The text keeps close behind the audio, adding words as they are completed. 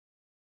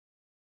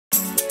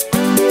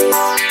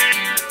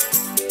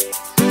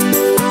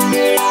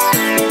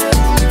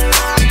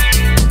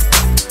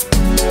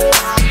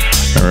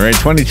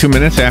right, 22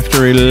 minutes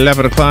after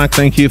 11 o'clock.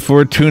 Thank you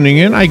for tuning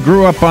in. I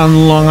grew up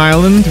on Long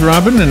Island,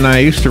 Robin, and I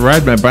used to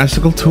ride my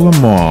bicycle to a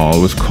mall.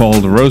 It was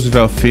called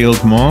Roosevelt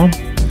Field Mall,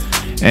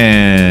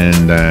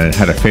 and I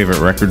had a favorite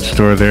record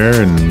store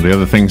there and the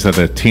other things that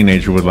a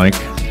teenager would like.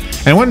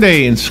 And one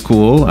day in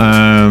school,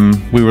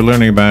 we were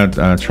learning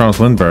about Charles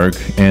Lindbergh,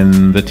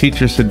 and the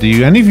teacher said,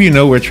 "Do any of you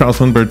know where Charles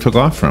Lindbergh took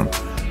off from?"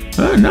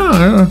 No,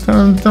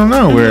 I don't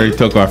know where he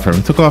took off from.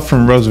 He took off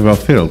from Roosevelt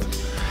Field.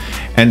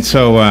 And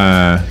so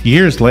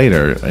years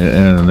later,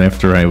 and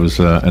after I was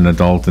an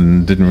adult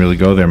and didn't really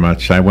go there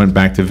much, I went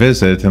back to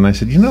visit, and I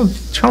said,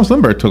 Charles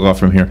Lindbergh took off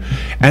from here.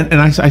 And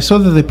I saw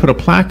that they put a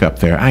plaque up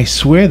there. I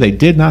swear they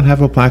did not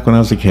have a plaque when I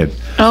was a kid.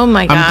 Oh,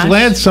 my gosh. I'm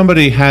glad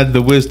somebody had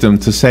the wisdom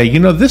to say,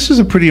 this is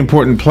a pretty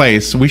important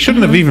place. We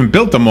shouldn't have even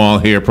built the mall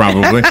here,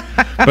 probably.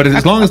 But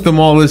as long as the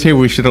mall is here,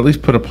 we should at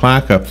least put a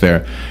plaque up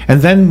there.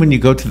 And then when you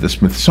go to the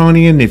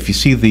Smithsonian, if you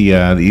see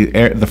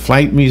the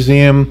Flight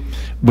Museum,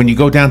 when you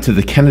go down to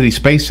the Kennedy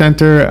Space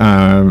Center,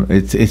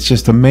 it's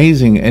just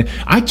amazing. And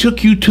I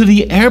took you to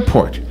the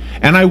airport,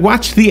 and I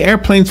watched the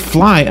airplanes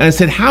fly, and I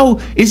said, how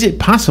is it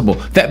possible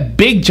that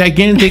big,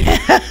 gigantic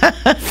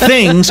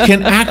things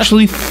can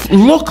actually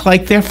look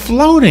like they're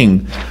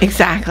floating?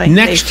 Exactly.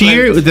 Next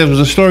year, there was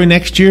a story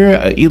next year,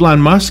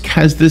 Elon Musk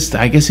has this,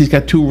 I guess he's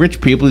got two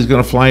rich people, he's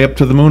going to fly up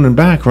to the moon and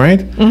back, right?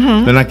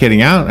 Mm-hmm. They're not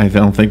getting out, I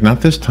don't think,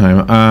 not this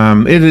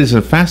time. It is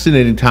a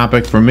fascinating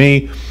topic for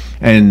me.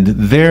 And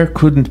there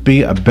couldn't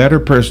be a better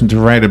person to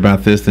write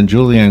about this than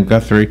Julian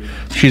Guthrie.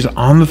 She's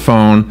on the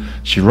phone.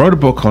 She wrote a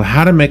book called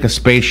How to Make a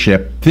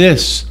Spaceship.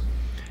 This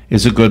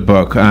is a good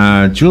book.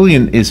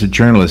 Julian is a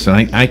journalist,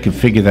 and I can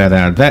figure that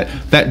out.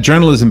 That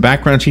journalism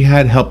background she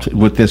had helped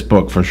with this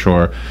book for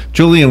sure.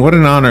 Julian, what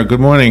an honor. Good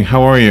morning.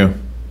 How are you?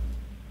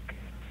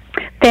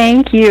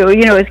 Thank you.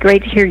 It's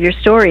great to hear your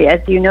story.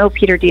 As you know,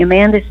 Peter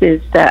Diamandis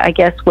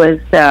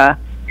was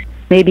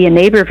maybe a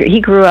neighbor of yours.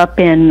 He grew up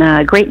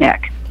in Great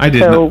Neck. I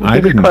didn't. So he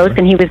was close,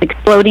 and he was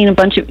exploding a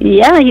bunch of.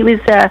 Yeah, he was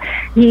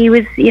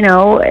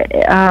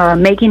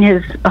making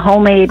his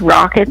homemade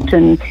rockets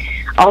and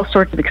all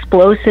sorts of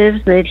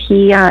explosives that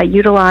he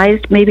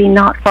utilized. Maybe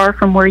not far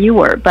from where you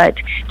were, but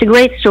it's a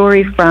great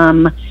story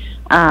from.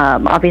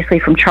 Obviously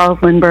from Charles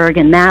Lindbergh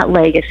and that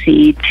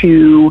legacy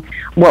to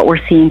what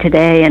we're seeing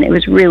today. And it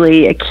was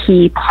really a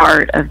key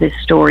part of this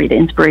story, the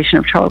inspiration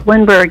of Charles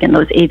Lindbergh and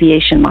those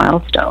aviation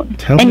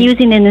milestones.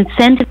 Using an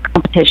incentive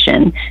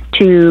competition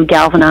to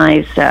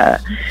galvanize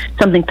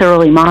something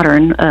thoroughly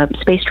modern,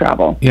 space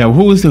travel. Yeah,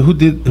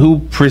 who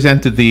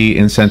presented the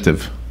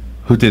incentive?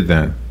 Who did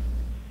that?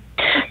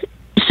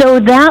 So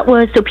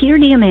Peter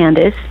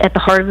Diamandis, at the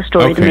heart of the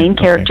story, the main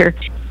character.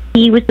 Okay.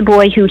 He was the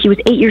boy he was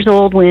 8 years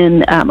old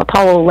when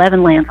Apollo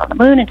 11 lands on the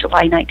moon in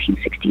July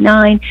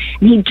 1969,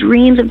 and he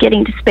dreams of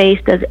getting to space,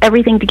 does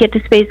everything to get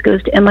to space,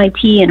 goes to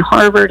MIT and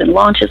Harvard and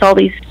launches all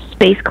these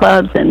space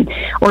clubs and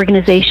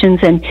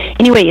organizations. And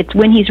anyway, it's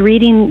when he's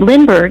reading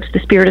Lindbergh's The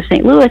Spirit of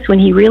St. Louis when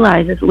he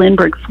realizes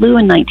Lindbergh flew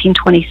in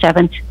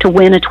 1927 to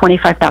win a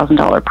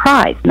 $25,000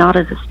 prize, not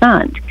as a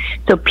stunt.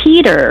 So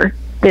Peter,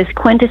 this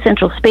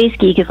quintessential space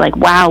geek, is like,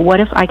 wow, what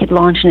if I could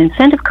launch an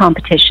incentive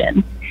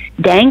competition,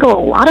 dangle a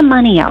lot of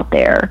money out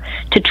there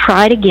to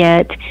try to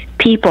get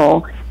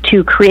people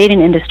to create an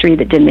industry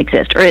that didn't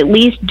exist, or at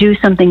least do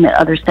something that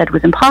others said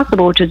was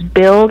impossible, which is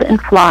build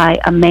and fly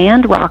a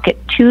manned rocket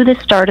to the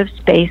start of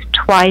space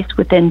twice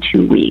within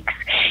 2 weeks.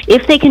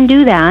 If they can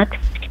do that,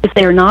 if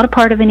they're not a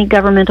part of any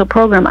governmental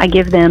program, I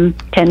give them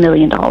 $10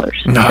 million.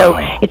 No. So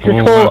it's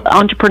this whole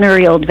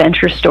entrepreneurial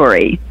adventure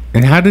story.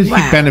 And how did he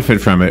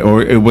benefit from it,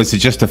 or was it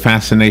just a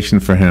fascination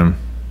for him?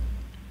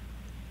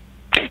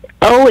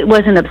 Oh, it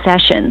was an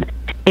obsession.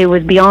 It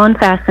was beyond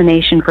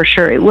fascination for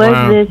sure. It was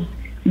this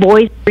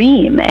boy's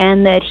dream,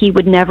 and that he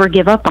would never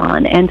give up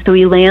on. And so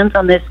he lands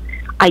on this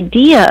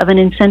idea of an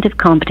incentive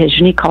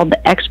competition he called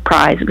the X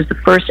Prize. It was the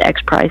first X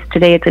Prize.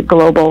 Today it's a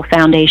global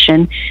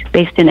foundation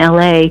based in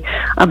LA.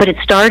 But it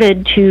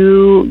started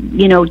to,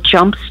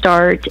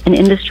 jumpstart an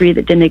industry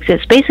that didn't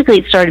exist. Basically,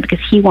 it started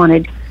because he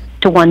wanted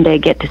to one day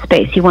get to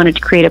space. He wanted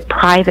to create a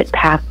private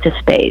path to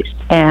space.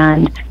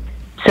 And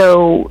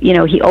so,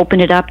 he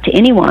opened it up to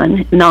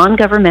anyone,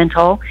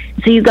 non-governmental.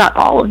 So you got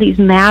all of these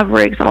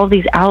mavericks, all of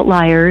these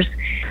outliers,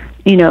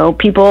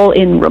 people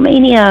in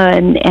Romania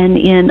and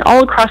in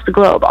all across the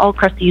globe, all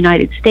across the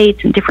United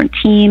States, and different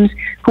teams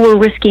who were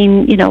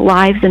risking,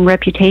 lives and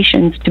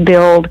reputations to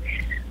build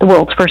the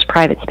world's first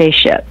private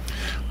spaceship.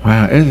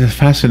 Wow, it's a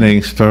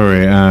fascinating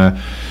story.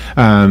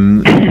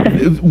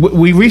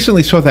 We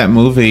recently saw that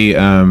movie,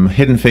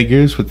 Hidden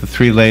Figures, with the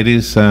three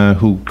ladies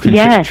who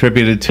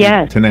contributed to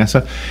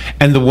NASA.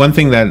 And the one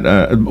thing that,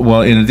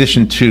 in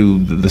addition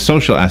to the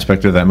social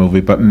aspect of that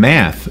movie, but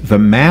the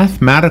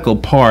mathematical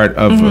part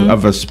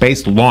of a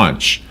space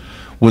launch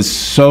was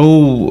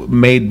so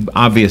made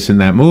obvious in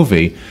that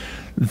movie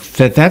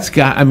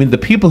the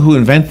people who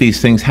invent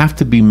these things have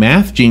to be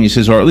math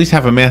geniuses, or at least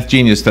have a math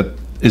genius that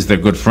is their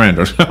good friend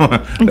or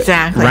something.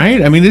 Exactly.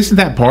 Right? I mean, isn't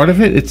that part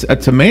of it?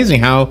 It's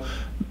amazing how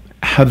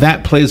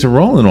that plays a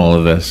role in all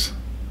of this.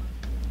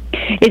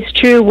 It's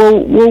true.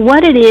 Well,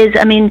 what it is,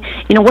 I mean,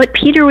 what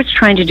Peter was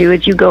trying to do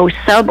is you go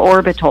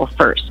suborbital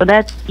first. So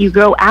that's, you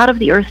go out of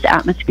the Earth's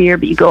atmosphere,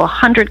 but you go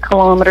 100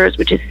 kilometers,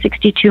 which is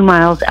 62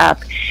 miles up,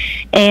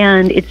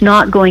 and it's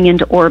not going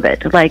into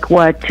orbit like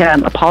what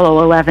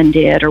Apollo 11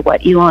 did or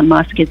what Elon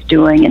Musk is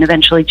doing, and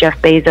eventually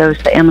Jeff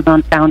Bezos, the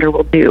Amazon founder,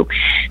 will do.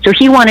 So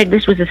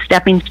this was a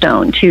stepping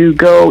stone to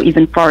go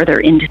even farther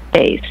into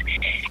space.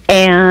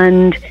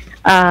 And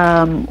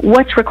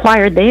what's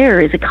required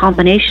there is a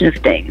combination of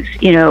things.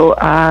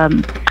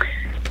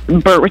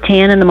 Burt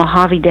Rutan in the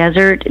Mojave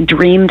Desert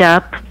dreamed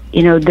up,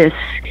 this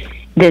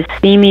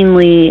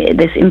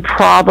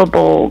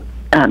improbable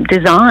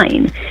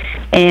design,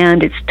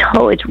 and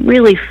it's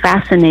really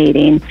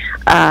fascinating.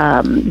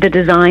 The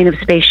design of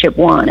Spaceship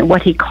One and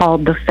what he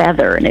called the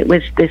feather, and it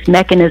was this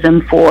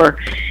mechanism for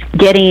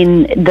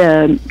getting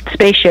the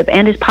spaceship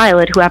and his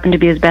pilot, who happened to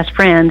be his best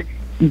friend,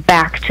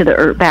 back to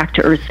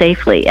Earth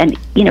safely. And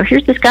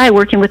here's this guy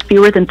working with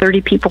fewer than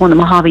 30 people in the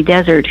Mojave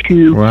Desert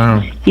who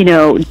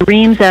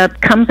comes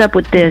up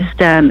with this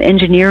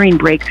engineering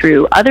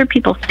breakthrough other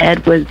people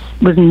said was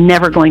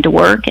never going to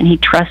work, and he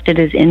trusted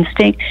his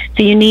instinct.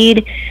 So you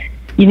need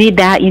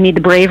that. You need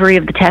the bravery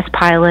of the test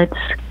pilots.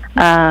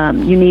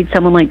 You need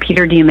someone like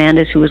Peter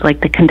Diamandis, who was like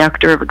the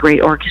conductor of a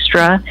great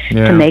orchestra,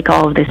 to make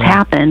all of this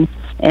happen.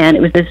 And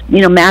it was this,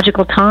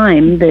 magical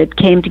time that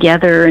came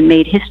together and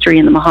made history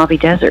in the Mojave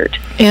Desert.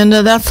 And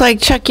that's like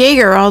Chuck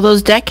Yeager all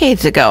those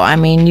decades ago. I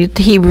mean,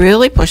 he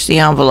really pushed the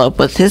envelope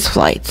with his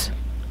flights.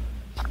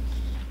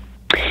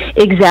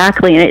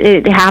 Exactly. And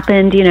it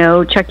happened,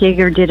 Chuck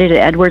Yeager did it at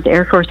Edwards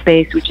Air Force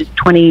Base, which is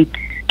 20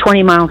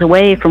 miles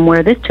away from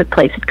where this took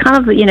place. It's kind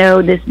of,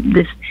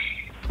 this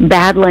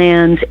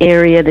Badlands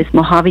area, this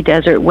Mojave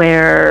Desert,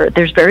 where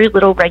there's very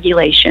little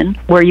regulation,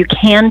 where you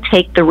can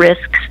take the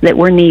risks that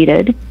were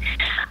needed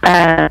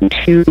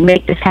to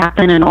make this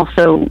happen, and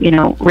also,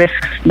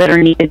 risks that are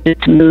needed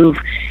to move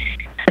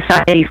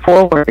society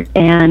forward.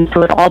 And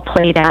so it all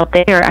played out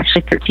there,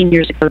 actually 13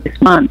 years ago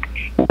this month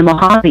in the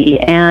Mojave.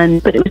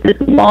 But it was this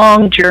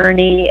long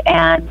journey,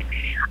 and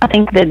I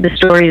think that the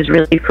story is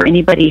really for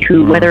anybody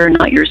who, whether or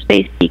not you're a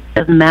space geek,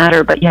 doesn't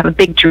matter, but you have a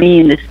big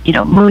dream, this,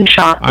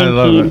 moonshot thinking. I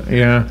love it.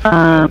 Yeah.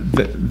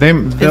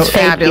 It's a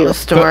fabulous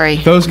story.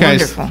 Those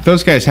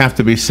guys have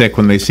to be sick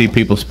when they see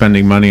people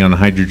spending money on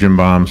hydrogen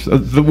bombs. All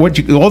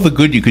the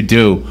good you could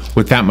do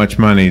with that much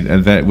money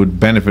that would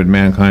benefit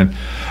mankind.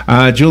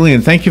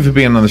 Julian, thank you for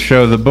being on the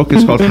show. The book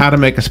is called How to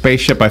Make a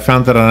Spaceship. I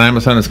found it on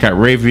Amazon. It's got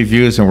rave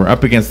reviews, and we're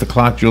up against the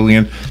clock,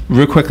 Julian.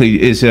 Real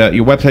quickly, is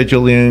your website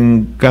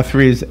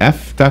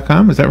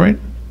JulianGuthriesF.com? Is that right?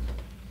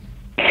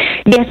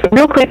 Yes,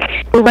 real quick,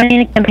 we're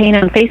running a campaign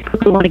on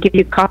Facebook. We want to give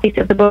you copies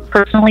of the book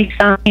personally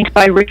signed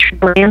by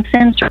Richard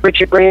Branson. So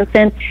Richard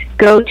Branson,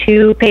 go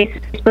to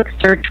Facebook,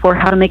 search for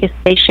How to Make a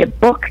Spaceship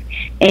book,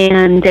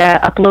 and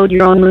upload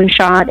your own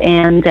moonshot,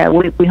 and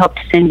we hope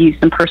to send you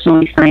some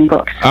personally signed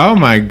books. Oh,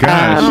 my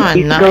gosh.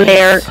 You can go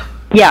there.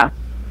 Yeah.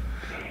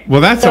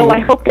 Well, that's I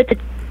hope that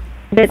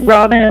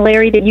Robin and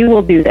Larry, that you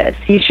will do this.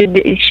 You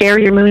should share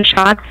your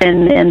moonshots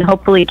and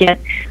hopefully get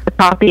a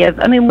copy of.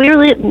 I mean,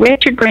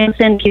 Richard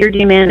Branson, Peter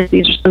Diamandis,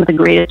 these are some of the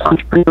greatest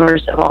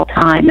entrepreneurs of all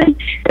time, and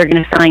they're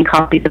going to sign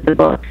copies of the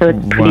book. So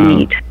it's pretty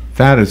neat.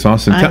 That is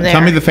awesome. Tell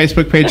me the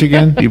Facebook page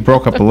again. You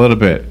broke up a little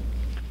bit.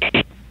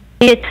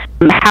 It's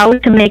How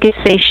to Make a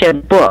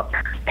Spaceship book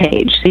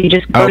page. So you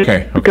just go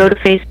to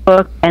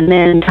Facebook and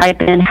then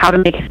type in How to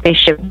Make a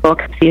Spaceship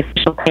book. It's the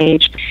official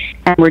page,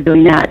 and we're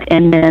doing that.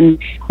 And then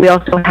we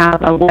also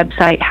have a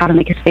website,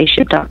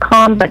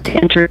 howtomakeaspaceship.com, but to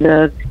enter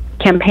the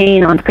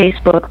campaign on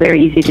Facebook,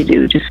 very easy to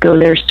do. Just go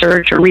there,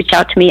 search, or reach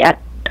out to me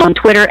on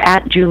Twitter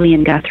at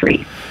Julian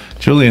Guthrie.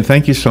 Julian,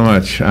 thank you so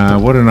much.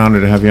 What an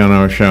honor to have you on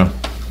our show.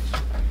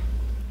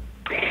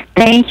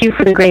 Thank you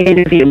for the great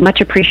interview.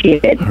 Much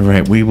appreciated. All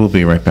right, we will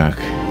be right back.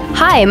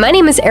 Hi, my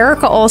name is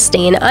Erica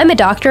Olstein. I'm a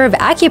doctor of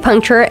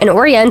acupuncture and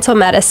oriental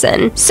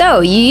medicine.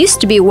 So, you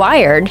used to be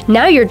wired,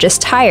 now you're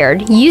just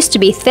tired. You used to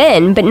be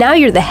thin, but now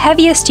you're the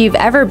heaviest you've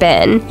ever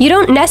been. You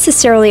don't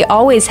necessarily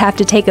always have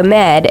to take a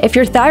med if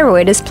your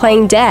thyroid is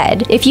playing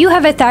dead. If you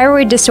have a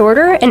thyroid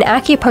disorder, an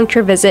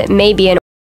acupuncture visit may be in